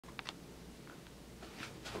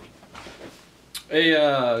Hey,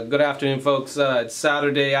 good afternoon, folks. It's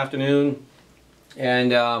Saturday afternoon,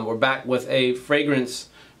 and we're back with a fragrance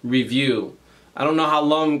review. I don't know how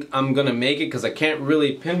long I'm gonna make it because I can't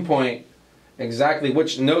really pinpoint exactly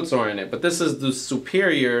which notes are in it, but this is the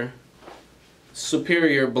Superior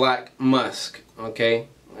Black Musk. Okay,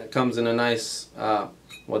 it comes in a nice. Well,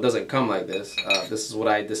 it doesn't come like this. This is what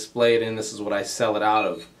I display it in. This is what I sell it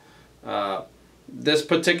out of. This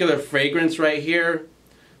particular fragrance right here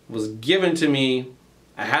was given to me.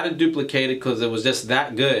 I had to duplicate it because it was just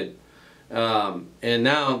that good. And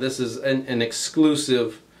now this is an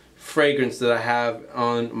exclusive fragrance that I have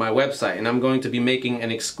on my website, and I'm going to be making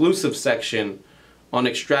an exclusive section on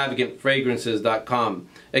extravagantfragrances.com.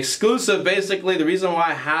 Exclusive, basically, the reason why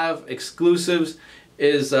I have exclusives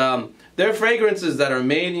is they're fragrances that are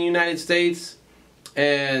made in the United States,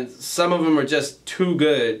 and some of them are just too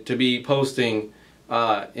good to be posting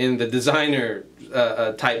in the designer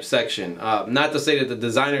type section. Not to say that the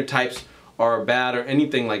designer types are bad or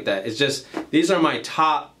anything like that. It's just these are my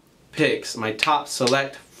top picks, my top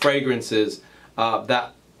select fragrances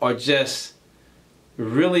that are just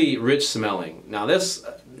really rich smelling. Now this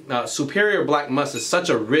Superior Black Musk is such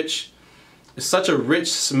a rich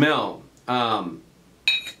smell.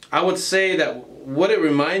 I would say that what it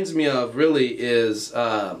reminds me of really is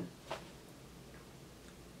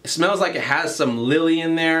it smells like it has some lily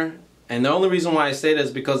in there. And the only reason why I say that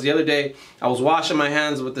is because the other day I was washing my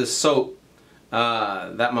hands with this soap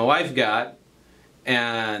that my wife got,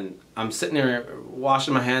 and I'm sitting there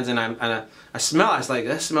washing my hands, and I smell it. It's like,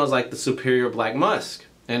 that smells like the Superior Black Musk.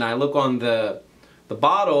 And I look on the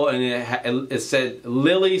bottle, and it said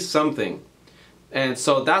lily something. And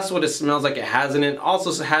so that's what it smells like it has in it.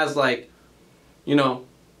 Also has, like, you know,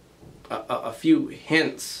 a few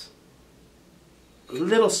hints, a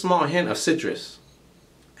little small hint of citrus.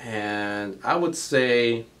 And I would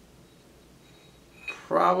say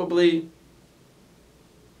probably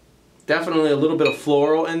definitely a little bit of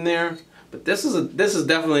floral in there, but this is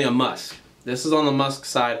definitely a musk. This is on the musk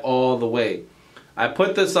side all the way. I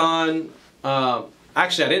put this on,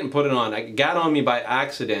 actually I didn't put it on, it got on me by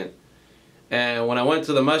accident. And when I went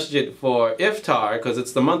to the masjid for iftar, because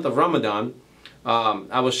it's the month of Ramadan,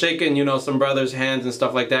 I was shaking, you know, some brothers' hands and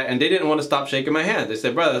stuff like that, and they didn't want to stop shaking my hand. They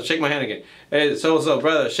said, "Brother, shake my hand again." Hey, so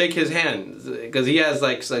brother, shake his hand, because he has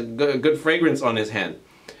like a good fragrance on his hand.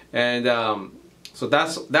 And so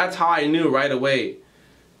that's how I knew right away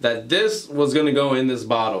that this was going to go in this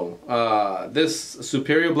bottle. This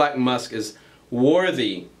Superior Black Musk is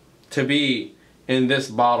worthy to be in this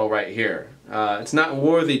bottle right here. It's not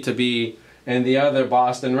worthy to be in the other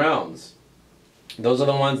Boston rounds. Those are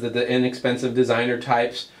the ones that the inexpensive designer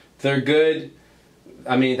types. They're good.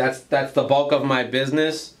 I mean, that's the bulk of my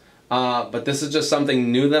business. But this is just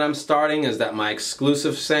something new that I'm starting, is that my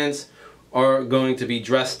exclusive scents are going to be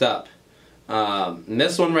dressed up. And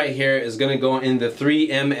this one right here is going to go in the 3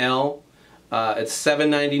 ml. It's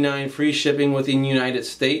 $7.99 free shipping within the United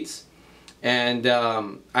States. And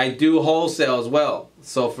I do wholesale as well.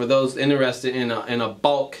 So for those interested in a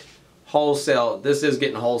bulk wholesale, this is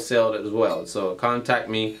getting wholesaled as well. So contact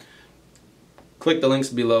me, click the links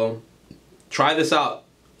below, try this out,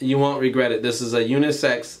 you won't regret it. This is a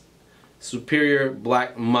unisex Superior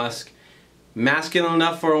Black Musk, masculine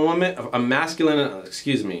enough for a woman,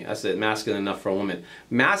 excuse me, I said masculine enough for a woman,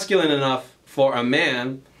 masculine enough for a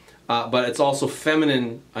man, but it's also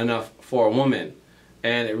feminine enough for a woman.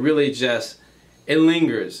 And it really just, it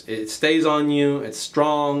lingers. It stays on you. It's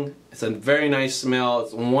strong. It's a very nice smell.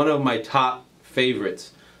 It's one of my top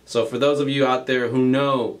favorites. So for those of you out there who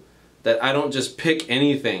know that I don't just pick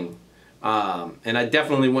anything, and I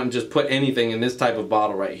definitely wouldn't just put anything in this type of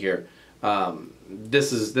bottle right here,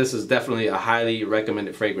 this is definitely a highly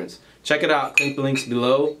recommended fragrance. Check it out. Click the links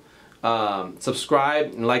below.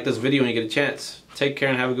 Subscribe and like this video when you get a chance. Take care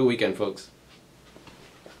and have a good weekend, folks.